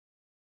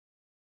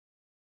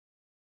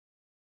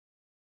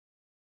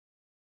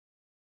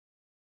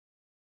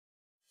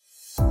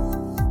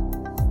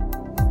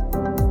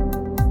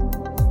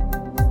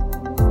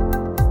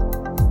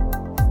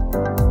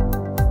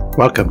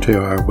Welcome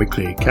to our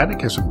weekly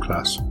Catechism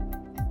class.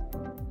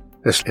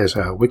 This is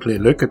a weekly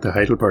look at the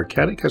Heidelberg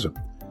Catechism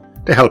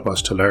to help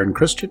us to learn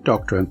Christian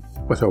doctrine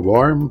with a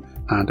warm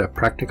and a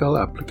practical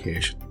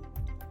application.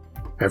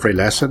 Every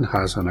lesson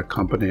has an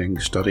accompanying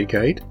study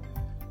guide.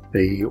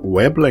 The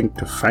web link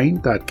to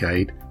find that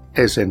guide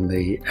is in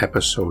the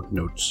episode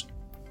notes.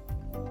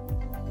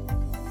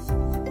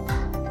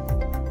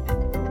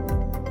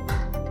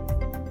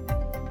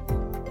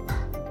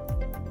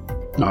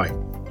 Now,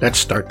 let's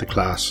start the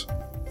class.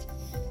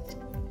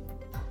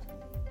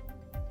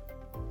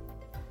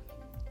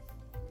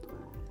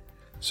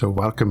 So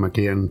welcome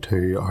again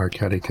to our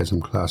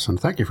Catechism class, and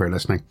thank you for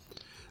listening.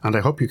 And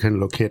I hope you can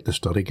locate the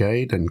study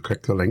guide and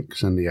click the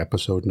links in the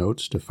episode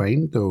notes to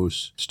find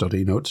those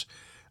study notes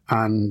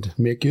and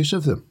make use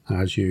of them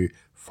as you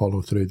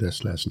follow through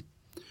this lesson.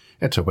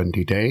 It's a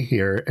windy day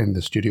here in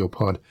the studio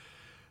pod,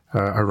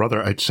 or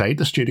rather outside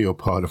the studio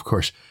pod, of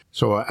course.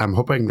 So I'm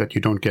hoping that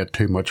you don't get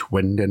too much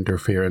wind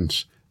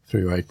interference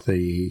throughout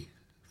the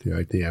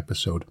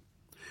episode.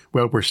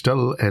 Well, we're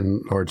still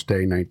in Lord's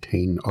Day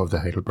 19 of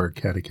the Heidelberg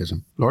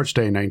Catechism. Lord's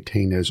Day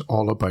 19 is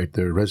all about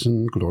the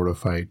risen,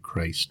 glorified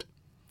Christ.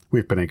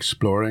 We've been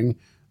exploring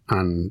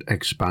and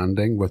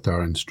expanding with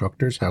our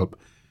instructor's help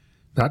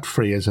that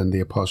phrase in the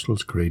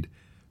Apostles' Creed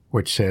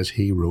which says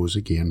he rose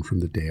again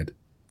from the dead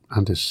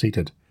and is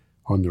seated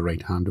on the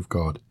right hand of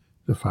God,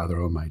 the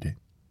Father Almighty.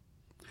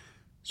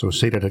 So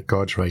seated at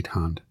God's right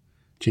hand,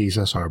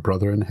 Jesus, our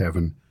brother in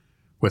heaven,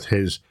 with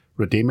his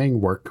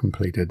redeeming work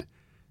completed,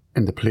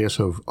 in the place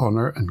of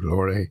honour and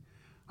glory,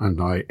 and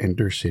now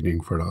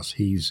interceding for us.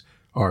 He's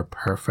our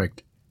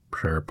perfect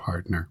prayer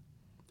partner.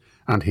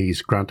 And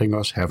he's granting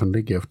us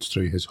heavenly gifts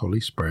through his Holy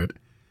Spirit,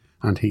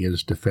 and he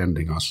is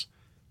defending us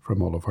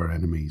from all of our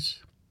enemies.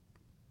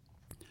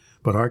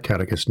 But our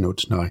catechist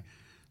notes now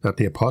that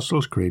the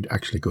Apostles' Creed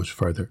actually goes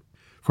further.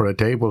 For a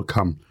day will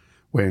come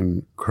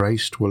when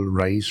Christ will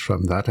rise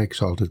from that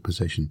exalted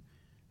position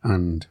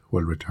and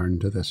will return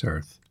to this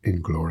earth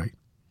in glory.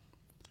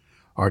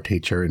 Our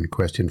teacher in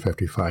question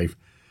 55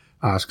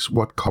 asks,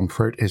 what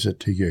comfort is it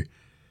to you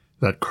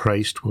that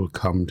Christ will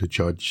come to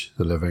judge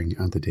the living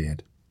and the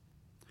dead?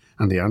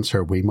 And the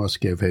answer we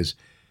must give is,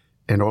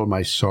 in all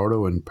my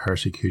sorrow and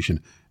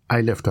persecution,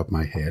 I lift up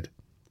my head,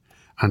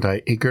 and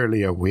I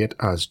eagerly await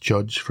as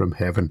judge from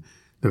heaven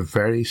the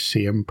very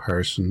same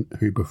person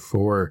who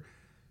before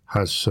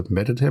has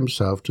submitted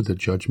himself to the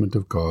judgment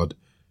of God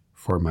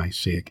for my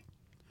sake,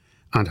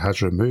 and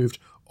has removed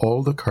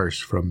all the curse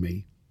from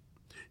me.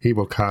 He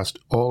will cast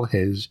all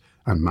his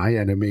and my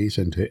enemies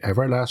into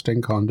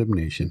everlasting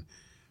condemnation,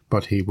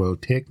 but he will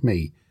take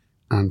me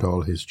and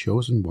all his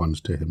chosen ones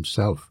to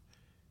himself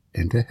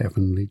into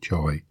heavenly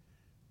joy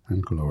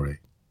and glory.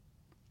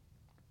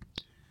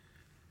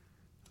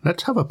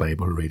 Let's have a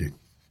Bible reading.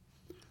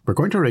 We're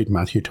going to read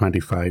Matthew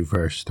 25,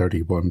 verse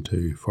 31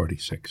 to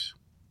 46.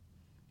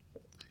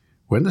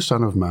 When the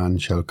Son of Man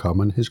shall come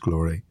in his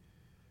glory,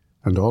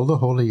 and all the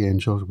holy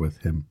angels with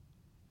him,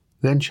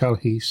 then shall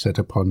he sit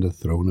upon the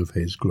throne of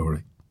his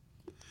glory.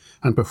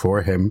 And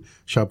before him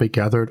shall be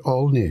gathered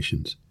all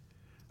nations,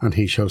 and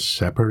he shall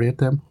separate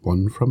them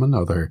one from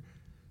another,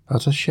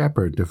 as a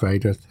shepherd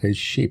divideth his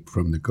sheep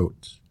from the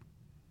goats.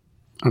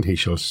 And he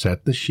shall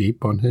set the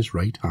sheep on his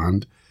right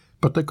hand,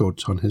 but the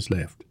goats on his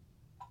left.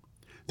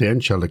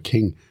 Then shall the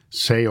king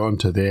say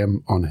unto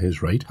them on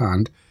his right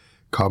hand,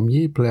 Come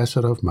ye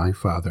blessed of my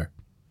Father,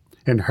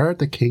 inherit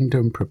the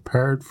kingdom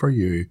prepared for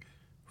you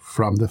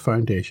from the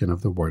foundation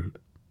of the world.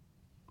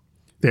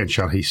 Then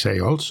shall he say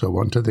also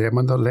unto them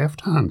on the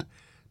left hand,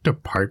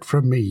 Depart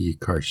from me, ye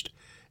cursed,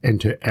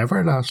 into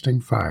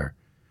everlasting fire,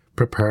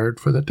 prepared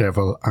for the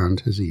devil and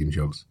his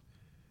angels.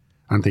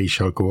 And these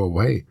shall go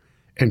away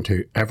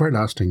into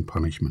everlasting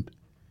punishment,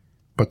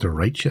 but the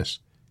righteous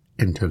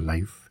into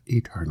life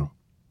eternal.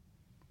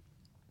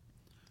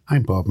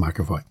 I'm Bob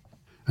McAvoy,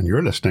 and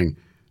you're listening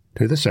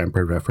to the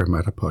Semper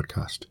Reformata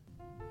podcast.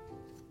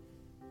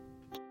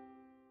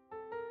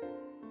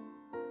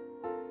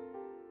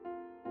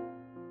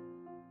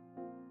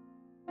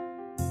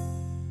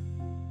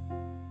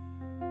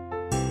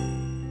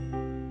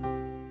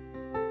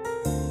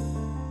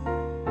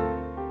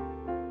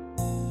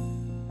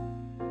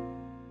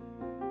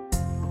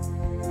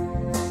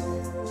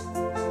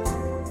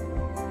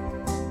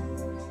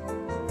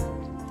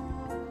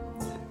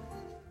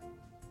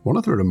 One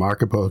of the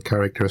remarkable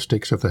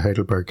characteristics of the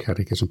Heidelberg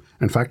Catechism,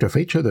 in fact a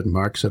feature that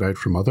marks it out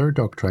from other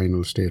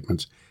doctrinal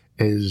statements,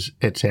 is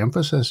its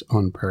emphasis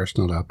on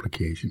personal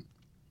application.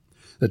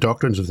 The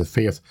doctrines of the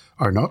faith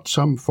are not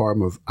some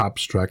form of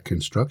abstract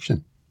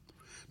construction,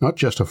 not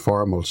just a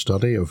formal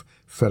study of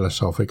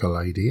philosophical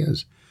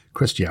ideas.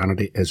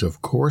 Christianity is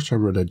of course a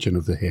religion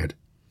of the head.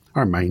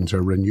 Our minds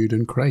are renewed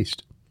in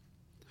Christ.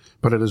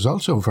 But it is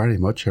also very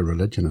much a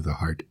religion of the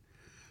heart.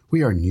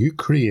 We are new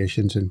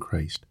creations in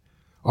Christ.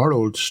 Our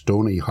old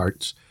stony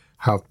hearts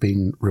have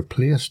been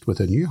replaced with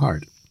a new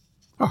heart,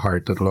 a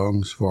heart that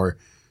longs for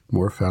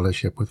more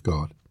fellowship with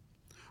God,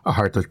 a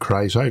heart that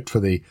cries out for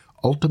the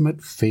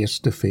ultimate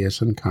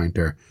face-to-face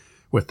encounter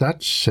with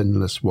that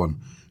sinless one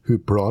who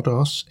brought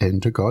us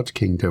into God's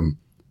kingdom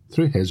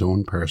through his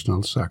own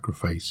personal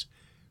sacrifice,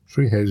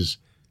 through his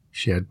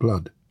shed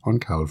blood on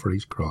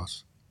Calvary's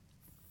cross.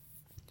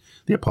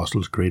 The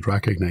Apostles' Creed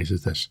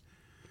recognizes this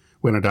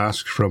when it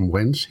asks from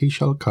whence he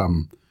shall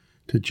come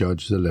to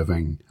judge the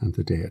living and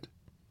the dead.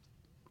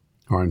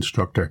 Our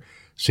instructor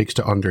seeks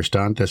to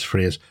understand this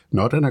phrase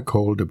not in a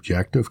cold,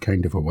 objective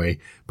kind of a way,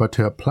 but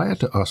to apply it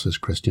to us as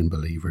Christian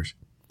believers.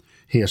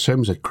 He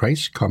assumes that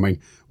Christ's coming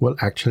will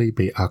actually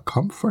be a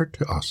comfort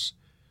to us,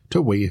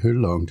 to we who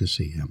long to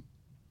see him.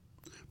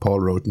 Paul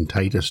wrote in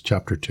Titus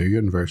chapter 2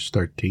 and verse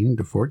 13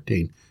 to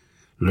 14,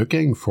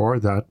 looking for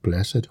that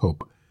blessed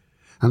hope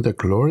and the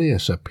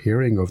glorious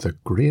appearing of the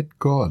great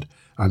God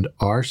and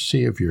our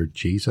Saviour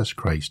Jesus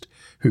Christ,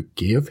 who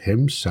gave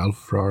himself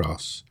for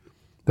us,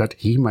 that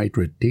he might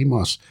redeem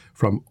us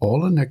from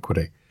all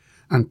iniquity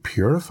and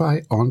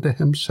purify unto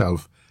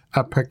himself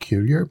a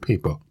peculiar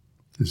people,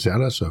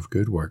 zealous of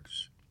good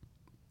works.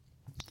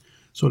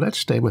 So let's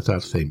stay with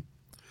that theme.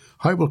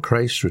 How will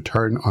Christ's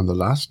return on the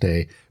last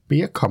day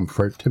be a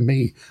comfort to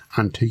me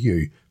and to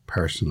you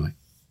personally?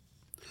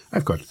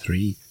 I've got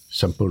 3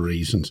 simple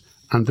reasons,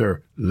 and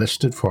they're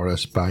listed for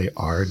us by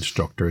our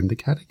instructor in the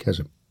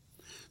Catechism.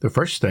 The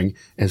first thing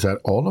is that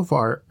all of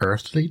our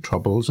earthly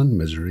troubles and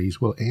miseries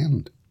will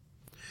end.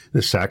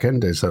 The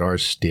second is that our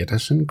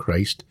status in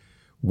Christ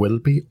will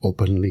be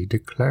openly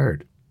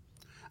declared.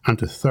 And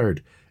the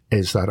third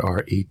is that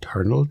our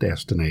eternal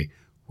destiny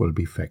will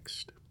be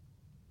fixed.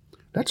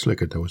 Let's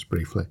look at those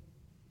briefly.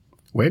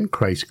 When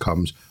Christ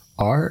comes,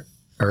 our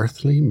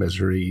earthly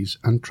miseries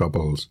and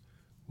troubles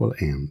will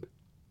end.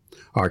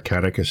 Our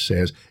catechist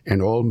says,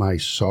 in all my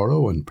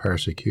sorrow and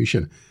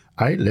persecution,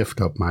 I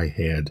lift up my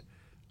head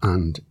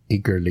and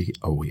eagerly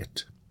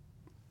await.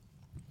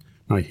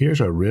 Now here's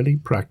a really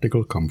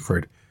practical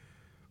comfort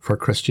for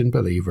Christian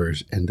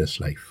believers in this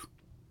life.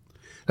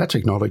 Let's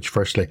acknowledge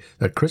firstly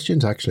that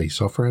Christians actually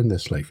suffer in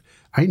this life.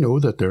 I know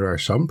that there are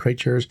some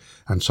preachers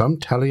and some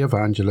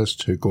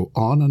televangelists who go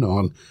on and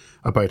on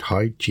about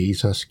how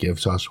Jesus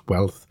gives us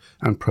wealth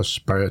and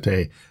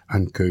prosperity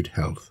and good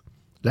health.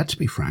 Let's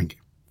be frank.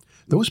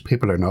 Those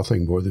people are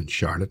nothing more than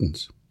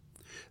charlatans.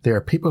 They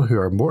are people who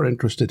are more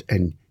interested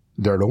in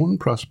their own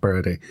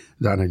prosperity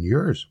than in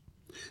yours.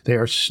 They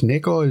are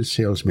snake oil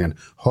salesmen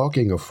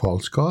hawking a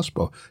false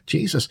gospel.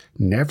 Jesus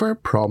never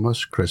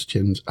promised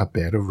Christians a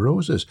bed of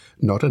roses,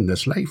 not in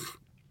this life.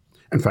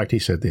 In fact, he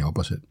said the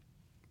opposite.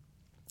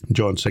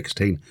 John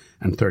 16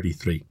 and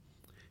 33,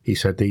 he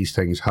said, these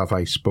things have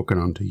I spoken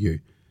unto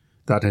you,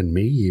 that in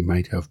me ye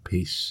might have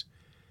peace.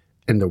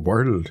 In the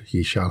world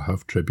ye shall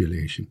have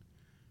tribulation,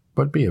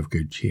 but be of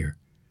good cheer.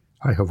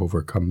 I have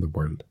overcome the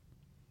world.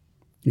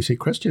 You see,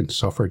 Christians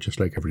suffer just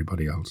like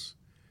everybody else.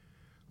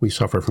 We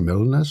suffer from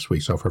illness, we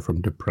suffer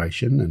from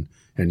depression and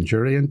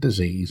injury and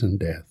disease and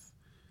death.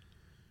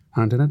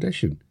 And in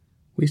addition,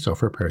 we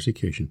suffer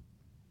persecution.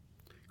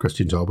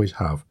 Christians always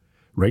have,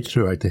 right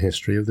throughout the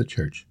history of the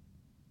church.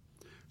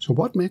 So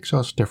what makes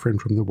us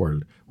different from the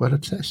world? Well,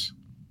 it's this.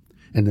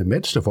 In the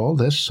midst of all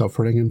this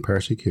suffering and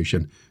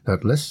persecution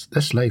that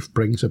this life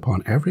brings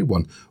upon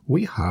everyone,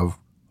 we have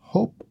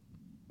hope.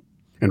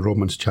 In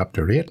Romans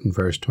chapter 8 and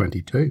verse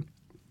 22,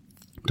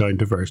 down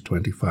to verse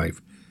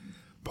 25,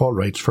 Paul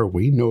writes, for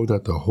we know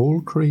that the whole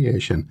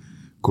creation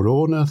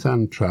groaneth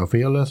and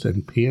travaileth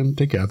in pain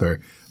together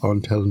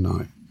until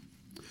now.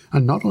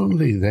 And not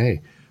only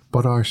they,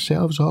 but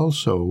ourselves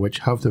also, which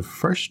have the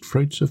first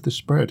fruits of the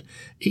Spirit,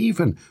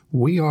 even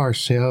we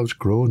ourselves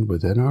groan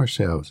within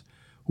ourselves,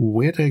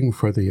 waiting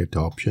for the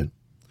adoption,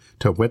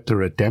 to wit the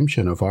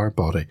redemption of our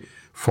body,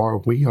 for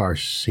we are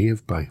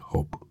saved by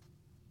hope.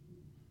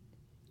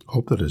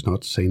 Hope that is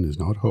not seen is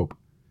not hope.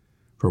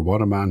 For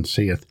what a man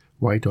seeth,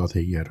 why doth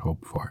he yet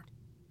hope for?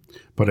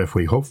 But if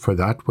we hope for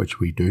that which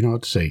we do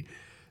not see,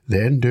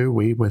 then do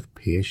we with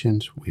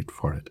patience wait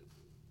for it.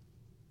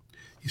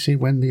 You see,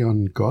 when the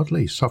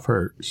ungodly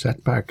suffer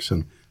setbacks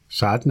and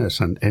sadness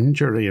and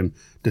injury and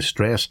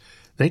distress,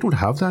 they don't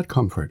have that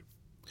comfort.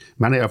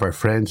 Many of our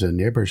friends and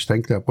neighbours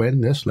think that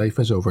when this life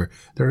is over,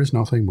 there is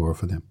nothing more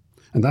for them.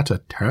 And that's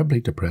a terribly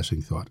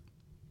depressing thought.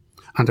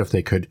 And if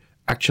they could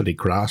actually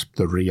grasp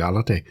the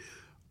reality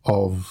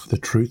of the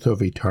truth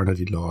of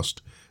eternity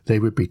lost, they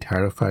would be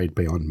terrified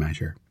beyond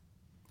measure.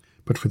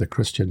 But for the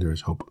Christian, there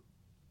is hope.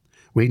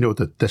 We know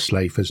that this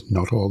life is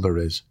not all there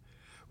is.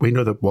 We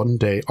know that one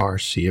day our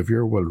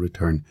Saviour will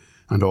return,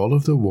 and all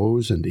of the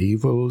woes and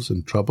evils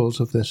and troubles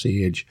of this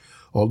age,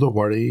 all the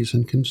worries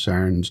and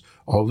concerns,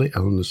 all the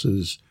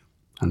illnesses,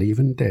 and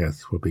even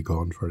death will be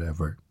gone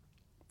forever.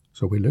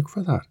 So we look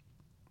for that.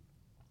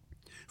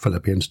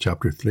 Philippians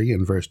chapter 3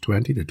 and verse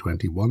 20 to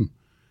 21.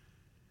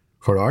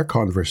 For our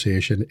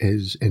conversation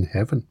is in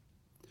heaven,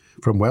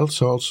 from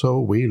whence also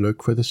we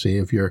look for the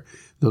Saviour,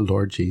 the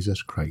Lord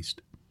Jesus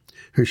Christ,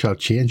 who shall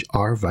change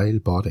our vile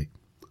body,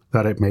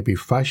 that it may be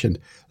fashioned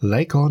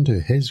like unto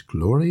his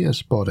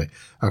glorious body,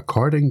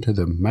 according to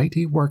the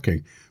mighty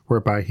working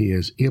whereby he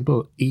is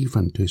able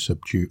even to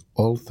subdue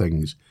all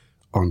things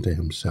unto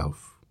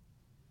himself.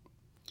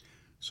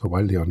 So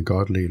while the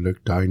ungodly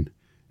look down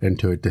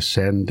into a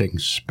descending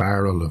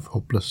spiral of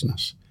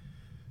hopelessness,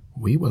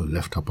 we will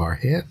lift up our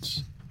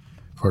heads,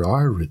 for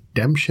our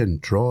redemption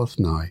draweth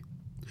nigh.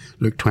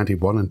 Luke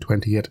 21 and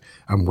 28,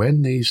 and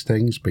when these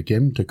things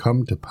begin to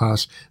come to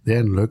pass,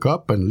 then look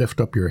up and lift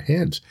up your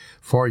heads,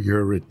 for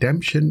your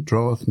redemption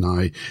draweth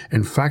nigh.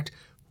 In fact,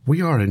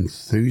 we are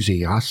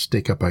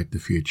enthusiastic about the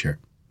future.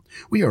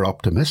 We are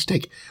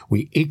optimistic.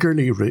 We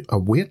eagerly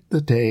await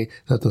the day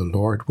that the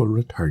Lord will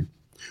return.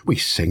 We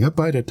sing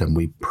about it and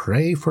we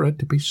pray for it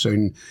to be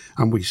soon,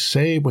 and we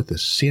say with the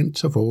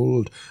saints of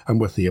old and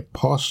with the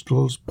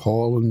apostles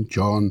Paul and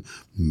John,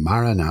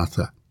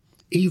 Maranatha,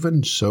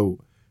 even so,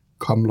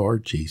 come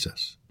Lord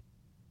Jesus.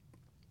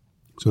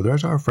 So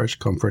there's our first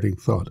comforting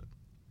thought.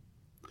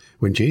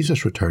 When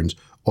Jesus returns,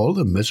 all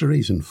the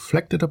miseries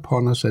inflicted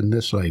upon us in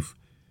this life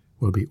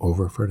will be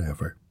over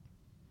forever.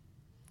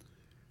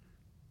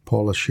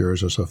 Paul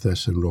assures us of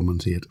this in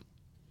Romans 8.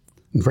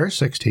 In verse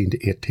 16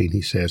 to 18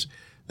 he says,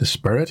 the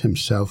Spirit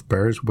himself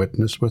bears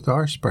witness with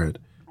our spirit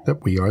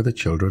that we are the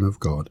children of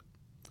God.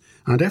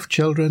 And if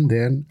children,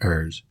 then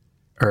heirs,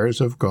 heirs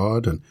of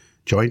God and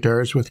joint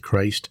heirs with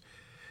Christ,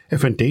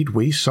 if indeed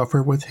we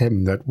suffer with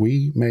him, that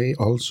we may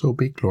also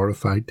be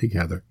glorified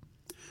together.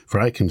 For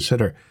I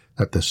consider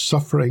that the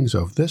sufferings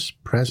of this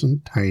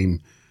present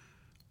time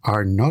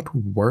are not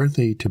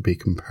worthy to be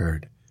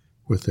compared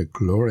with the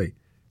glory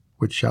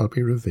which shall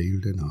be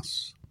revealed in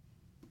us.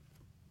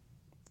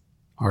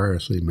 Our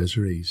earthly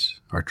miseries,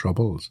 our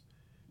troubles,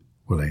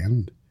 will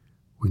end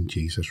when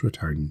Jesus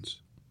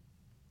returns.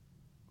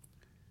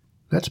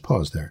 Let's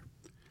pause there,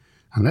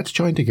 and let's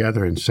join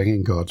together in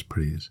singing God's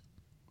praise.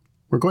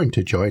 We're going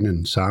to join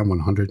in Psalm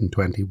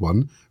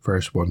 121,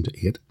 verse 1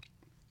 to 8.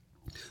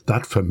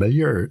 That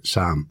familiar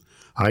psalm,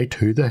 I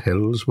to the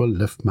hills will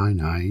lift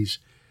mine eyes,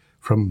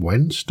 from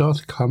whence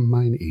doth come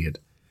mine aid?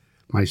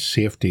 My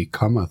safety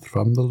cometh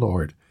from the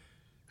Lord,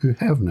 who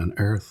heaven and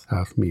earth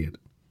hath made.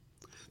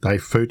 Thy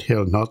foot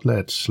he'll not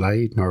let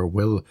slide, nor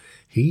will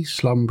he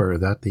slumber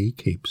that thee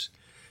keeps.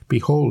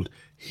 Behold,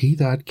 he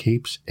that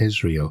keeps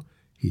Israel,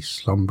 he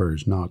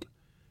slumbers not,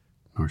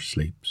 nor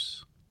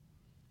sleeps.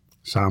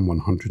 Psalm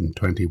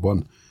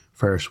 121,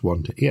 verse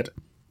 1 to 8,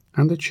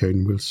 and the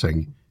tune we'll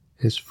sing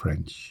is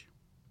French.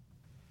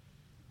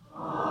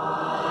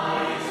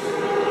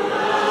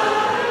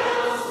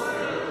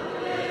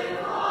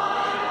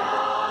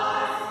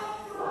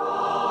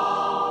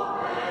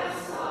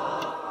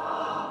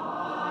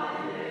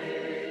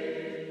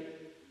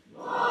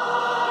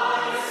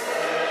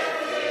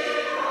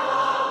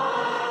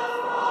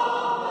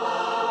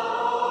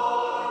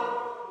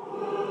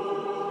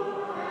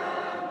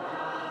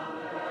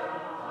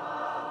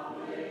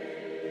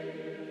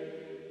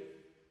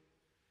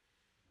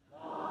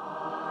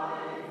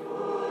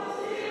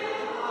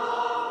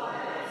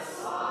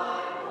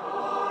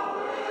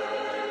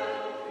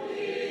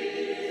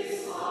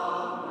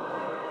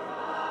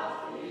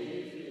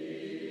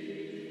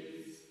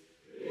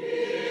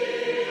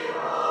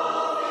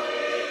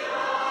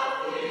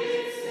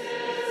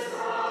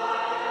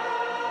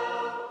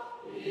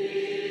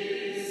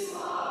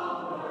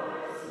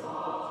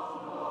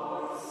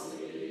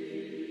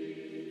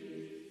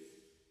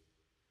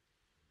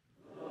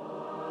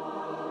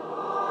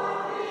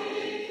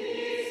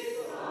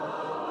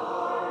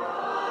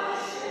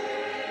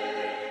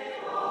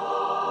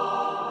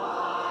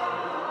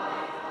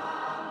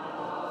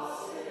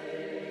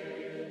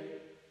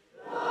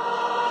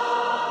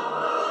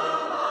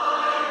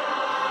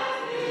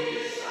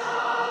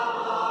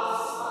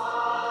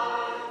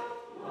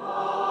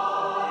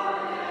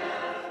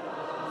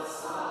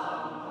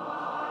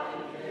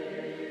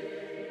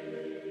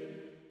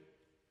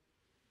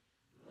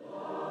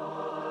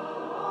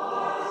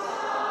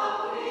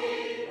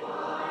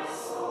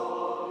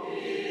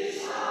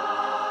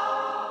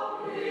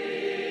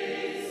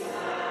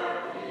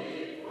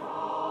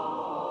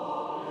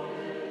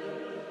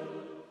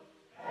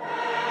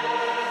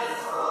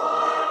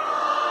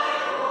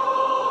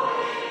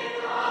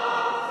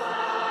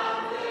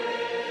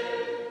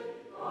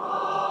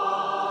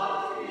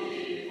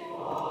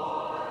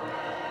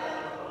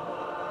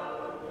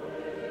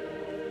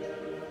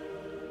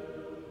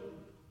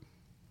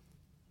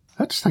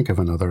 Let's think of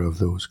another of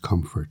those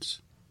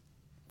comforts,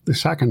 the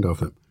second of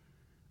them,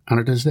 and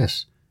it is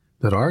this,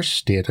 that our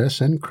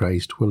status in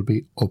Christ will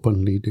be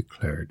openly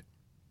declared.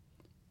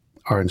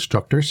 Our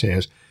instructor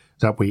says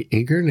that we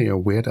eagerly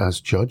await as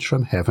judge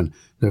from heaven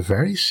the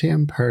very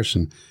same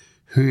person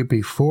who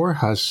before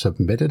has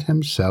submitted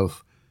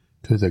himself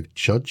to the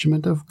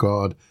judgment of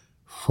God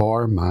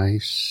for my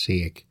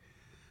sake,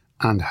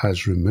 and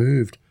has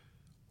removed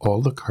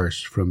all the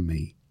curse from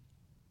me.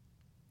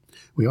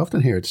 We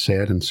often hear it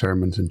said in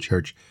sermons in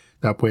church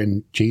that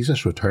when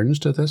Jesus returns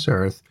to this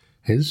earth,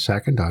 his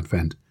second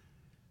advent,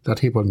 that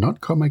he will not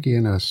come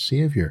again as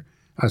Saviour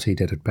as he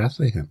did at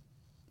Bethlehem,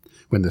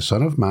 when the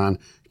Son of Man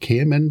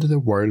came into the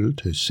world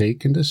to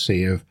seek and to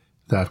save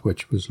that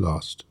which was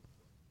lost.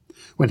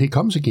 When he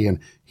comes again,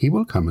 he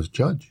will come as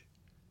judge.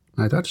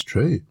 Now that's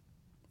true.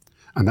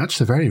 And that's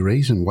the very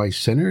reason why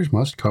sinners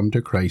must come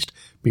to Christ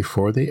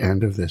before the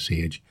end of this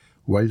age,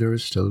 while there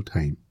is still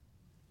time.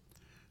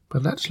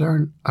 But let's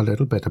learn a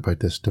little bit about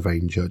this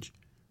divine judge,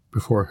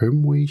 before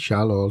whom we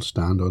shall all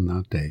stand on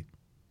that day.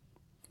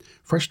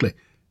 Firstly,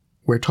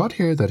 we're taught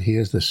here that he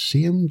is the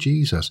same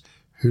Jesus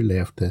who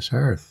left this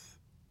earth.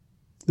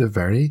 The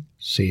very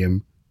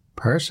same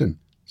person,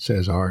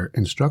 says our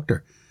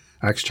instructor.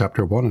 Acts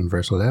chapter 1 and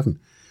verse 11.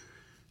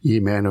 Ye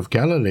men of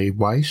Galilee,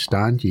 why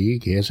stand ye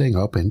gazing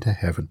up into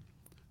heaven?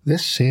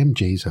 This same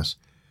Jesus,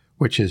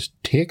 which is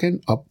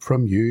taken up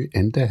from you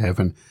into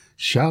heaven,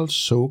 shall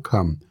so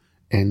come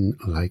in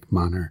like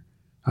manner,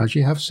 as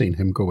ye have seen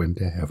him go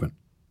into heaven.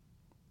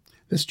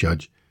 This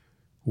judge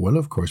will,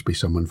 of course, be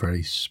someone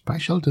very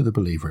special to the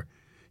believer.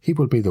 He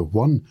will be the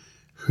one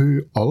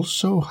who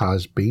also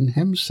has been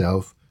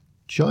himself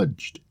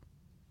judged.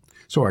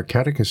 So our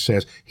catechist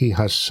says he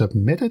has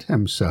submitted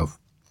himself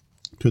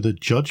to the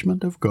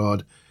judgment of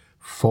God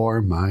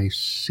for my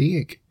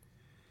sake.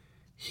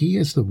 He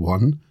is the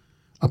one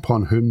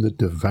upon whom the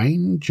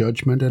divine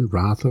judgment and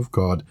wrath of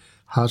God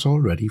has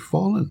already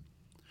fallen,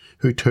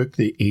 who took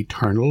the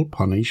eternal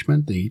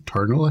punishment, the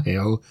eternal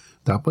hell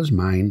that was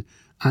mine,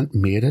 and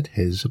made it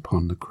his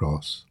upon the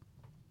cross.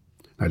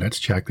 Now let's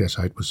check this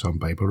out with some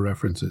Bible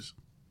references.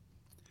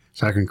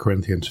 2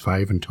 Corinthians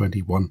 5 and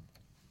 21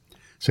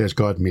 says,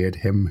 God made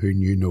him who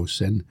knew no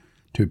sin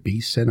to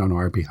be sin on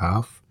our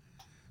behalf,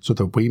 so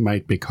that we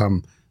might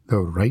become the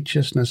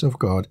righteousness of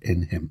God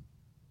in him.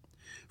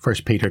 1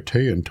 Peter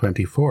 2 and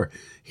 24,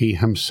 he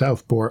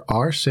himself bore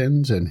our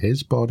sins in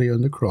his body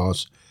on the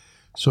cross,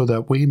 so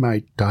that we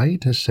might die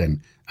to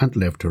sin and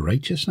live to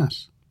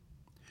righteousness.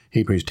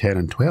 Hebrews 10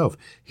 and 12,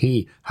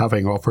 he,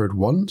 having offered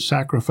one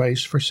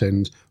sacrifice for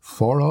sins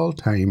for all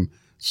time,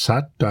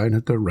 sat down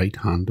at the right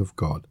hand of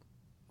God.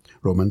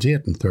 Romans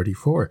 8 and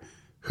 34,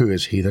 who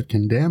is he that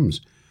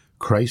condemns?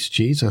 Christ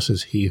Jesus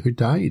is he who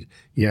died,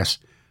 yes,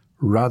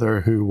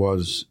 rather who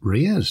was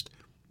raised,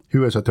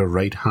 who is at the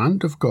right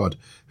hand of God,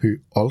 who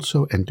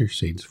also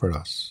intercedes for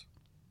us.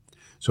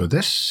 So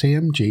this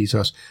same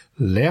Jesus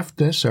left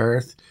this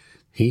earth.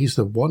 He's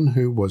the one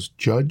who was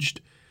judged,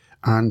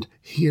 and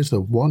he is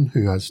the one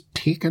who has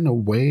taken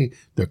away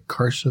the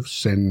curse of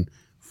sin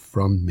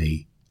from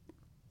me.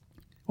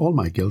 All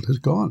my guilt is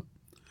gone.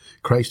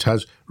 Christ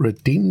has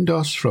redeemed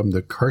us from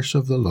the curse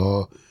of the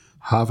law,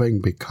 having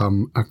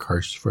become a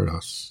curse for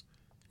us.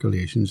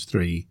 Galatians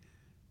 3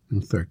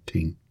 and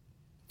 13.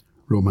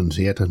 Romans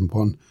 8 and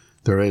 1.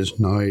 There is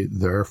now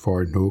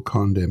therefore no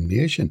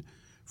condemnation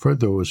for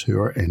those who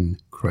are in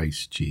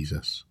Christ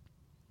Jesus.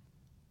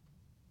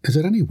 Is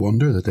it any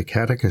wonder that the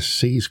Catechism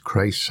sees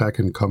Christ's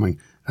second coming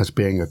as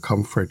being a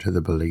comfort to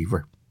the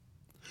believer?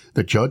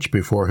 The judge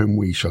before whom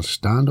we shall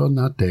stand on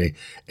that day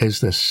is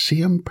the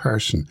same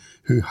person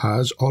who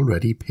has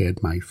already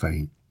paid my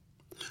fine.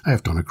 I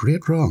have done a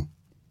great wrong.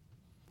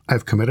 I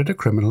have committed a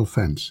criminal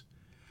offence.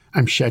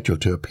 I'm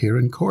scheduled to appear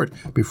in court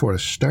before a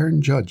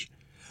stern judge,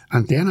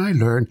 and then I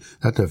learn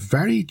that the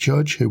very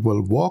judge who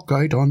will walk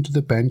out onto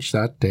the bench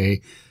that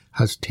day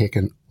has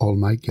taken all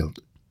my guilt.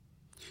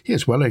 He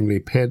has willingly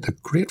paid the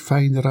great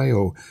fine that I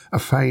owe, a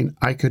fine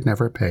I could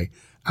never pay,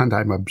 and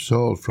I'm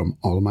absolved from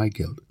all my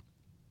guilt.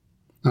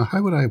 Now,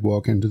 how would I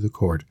walk into the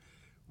court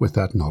with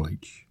that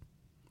knowledge?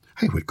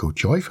 I would go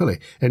joyfully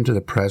into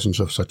the presence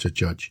of such a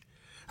judge.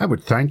 I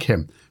would thank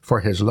him for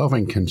his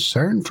loving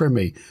concern for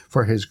me,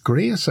 for his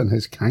grace and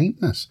his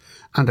kindness,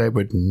 and I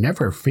would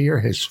never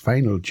fear his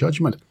final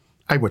judgment.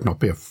 I would not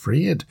be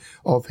afraid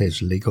of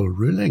his legal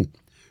ruling,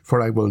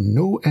 for I will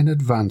know in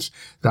advance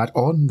that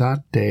on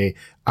that day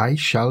I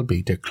shall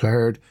be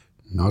declared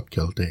not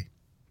guilty.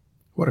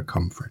 What a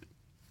comfort.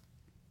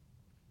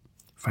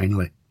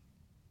 Finally,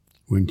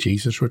 when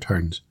Jesus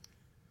returns,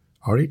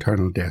 our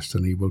eternal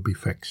destiny will be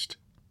fixed.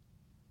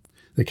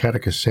 The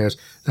Catechism says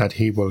that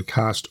he will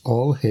cast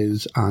all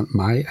his and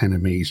my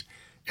enemies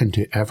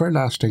into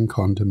everlasting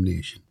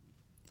condemnation,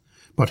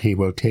 but he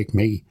will take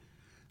me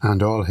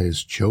and all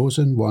his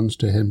chosen ones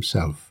to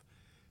himself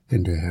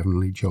into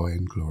heavenly joy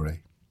and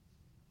glory.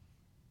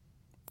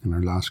 In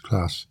our last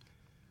class,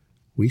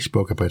 we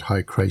spoke about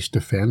how Christ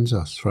defends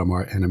us from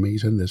our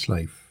enemies in this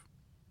life.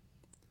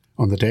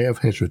 On the day of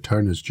his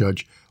return as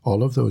judge,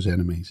 all of those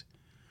enemies,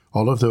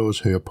 all of those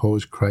who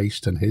oppose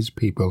Christ and his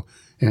people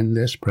in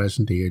this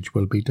present age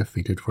will be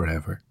defeated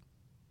forever.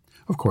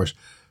 Of course,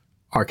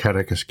 our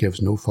Catechism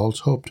gives no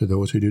false hope to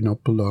those who do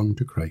not belong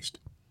to Christ.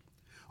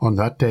 On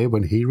that day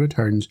when he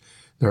returns,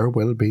 there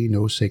will be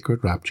no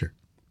secret rapture.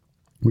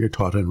 We are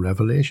taught in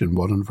Revelation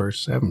 1 and verse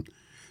 7,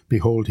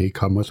 Behold, he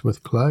cometh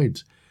with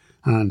clouds,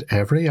 and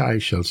every eye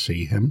shall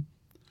see him,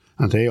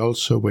 and they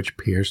also which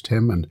pierced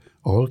him, and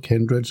all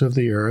kindreds of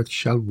the earth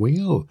shall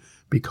wail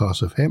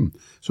because of him.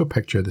 So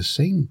picture the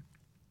scene.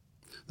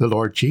 The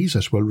Lord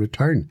Jesus will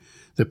return.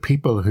 The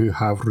people who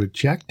have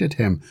rejected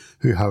him,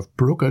 who have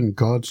broken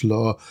God's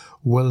law,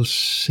 will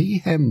see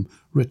him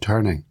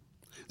returning.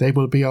 They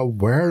will be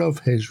aware of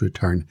his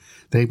return.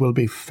 They will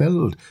be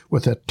filled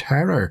with a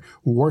terror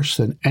worse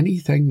than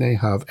anything they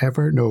have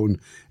ever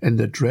known, in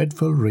the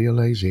dreadful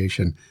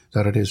realization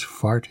that it is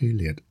far too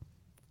late,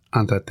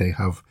 and that they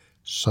have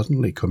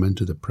suddenly come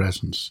into the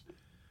presence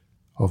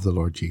of the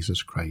Lord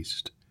Jesus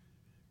Christ,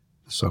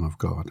 the Son of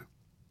God,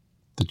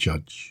 the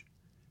Judge.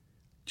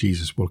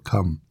 Jesus will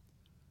come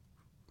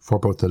for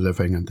both the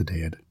living and the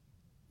dead.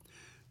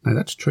 Now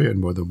that's true in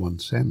more than one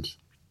sense.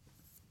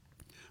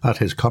 At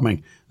his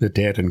coming, the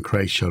dead in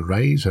Christ shall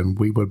rise, and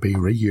we will be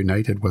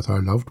reunited with our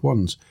loved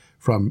ones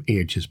from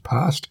ages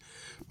past.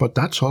 But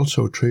that's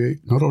also true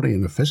not only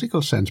in a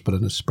physical sense, but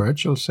in a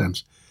spiritual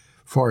sense.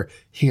 For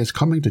he is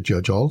coming to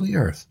judge all the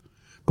earth,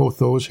 both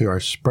those who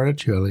are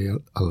spiritually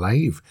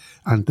alive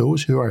and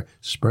those who are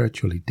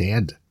spiritually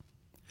dead.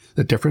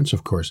 The difference,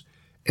 of course,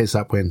 is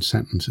that when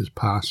sentence is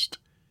passed,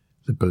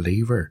 the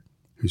believer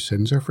whose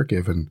sins are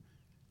forgiven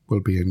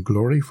will be in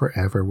glory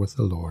forever with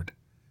the Lord,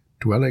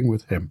 dwelling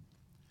with him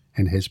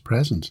in his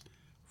presence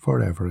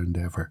forever and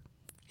ever.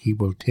 He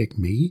will take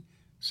me,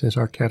 says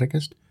our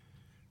catechist,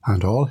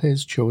 and all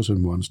his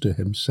chosen ones to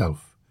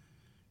himself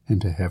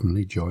into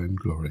heavenly joy and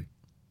glory.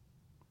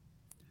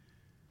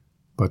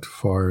 But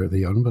for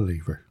the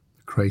unbeliever,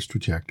 the Christ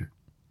rejecter,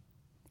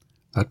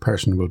 that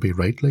person will be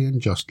rightly and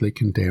justly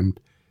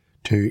condemned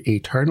to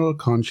eternal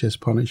conscious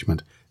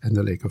punishment in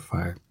the lake of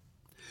fire.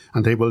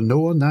 And they will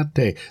know on that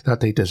day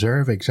that they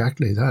deserve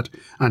exactly that.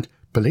 And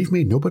believe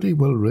me, nobody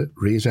will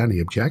raise any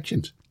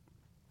objections.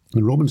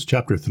 In Romans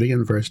chapter 3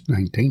 and verse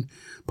 19,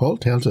 Paul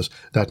tells us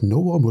that no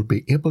one will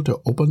be able to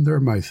open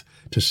their mouth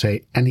to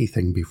say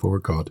anything before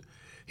God.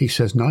 He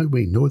says, now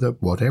we know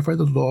that whatever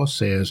the law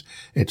says,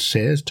 it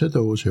says to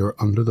those who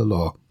are under the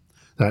law,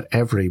 that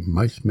every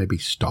mouth may be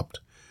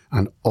stopped,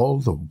 and all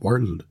the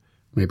world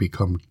may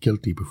become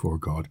guilty before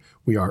God.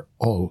 We are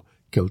all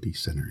guilty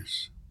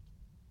sinners.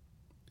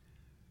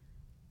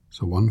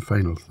 So one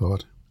final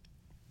thought.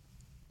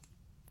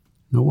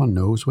 No one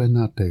knows when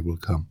that day will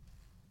come.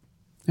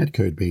 It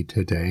could be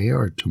today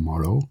or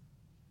tomorrow.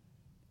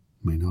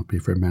 It may not be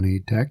for many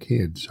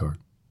decades or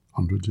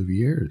hundreds of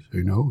years.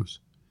 Who knows?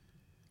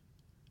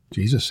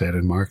 Jesus said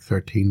in Mark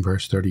 13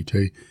 verse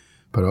 32,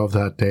 but of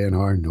that day and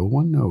hour no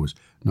one knows,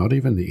 not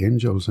even the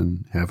angels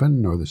in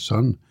heaven nor the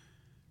Son,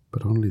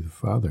 but only the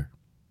Father.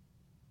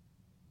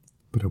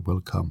 But it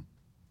will come.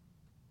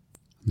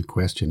 And the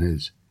question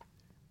is,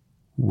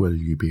 will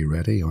you be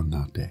ready on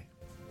that day?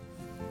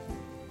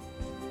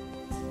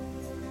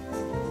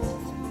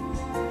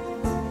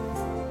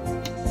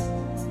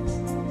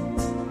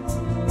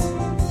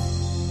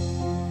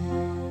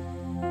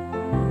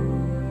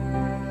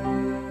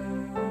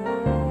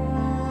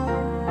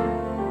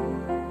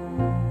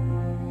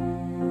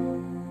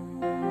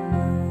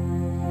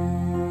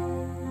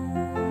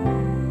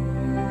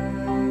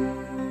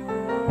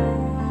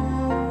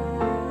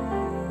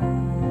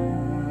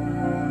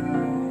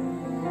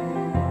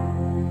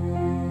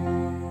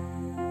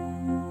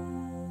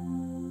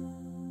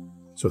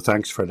 So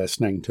thanks for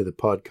listening to the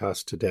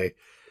podcast today.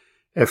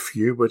 If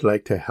you would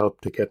like to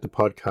help to get the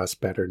podcast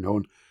better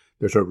known,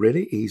 there's a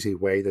really easy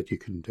way that you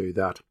can do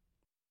that.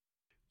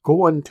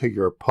 Go into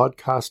your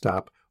podcast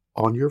app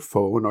on your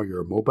phone or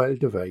your mobile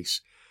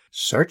device,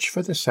 search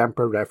for the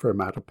Semper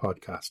Reformata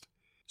podcast,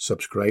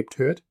 subscribe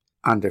to it,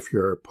 and if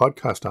your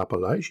podcast app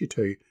allows you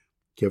to,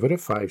 give it a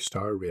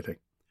 5-star rating.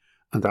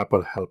 And that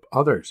will help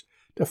others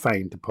to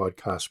find the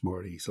podcast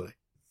more easily.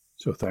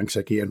 So thanks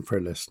again for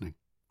listening.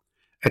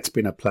 It's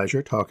been a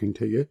pleasure talking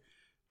to you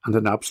and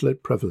an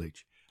absolute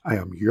privilege. I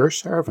am your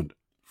servant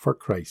for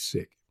Christ's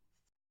sake.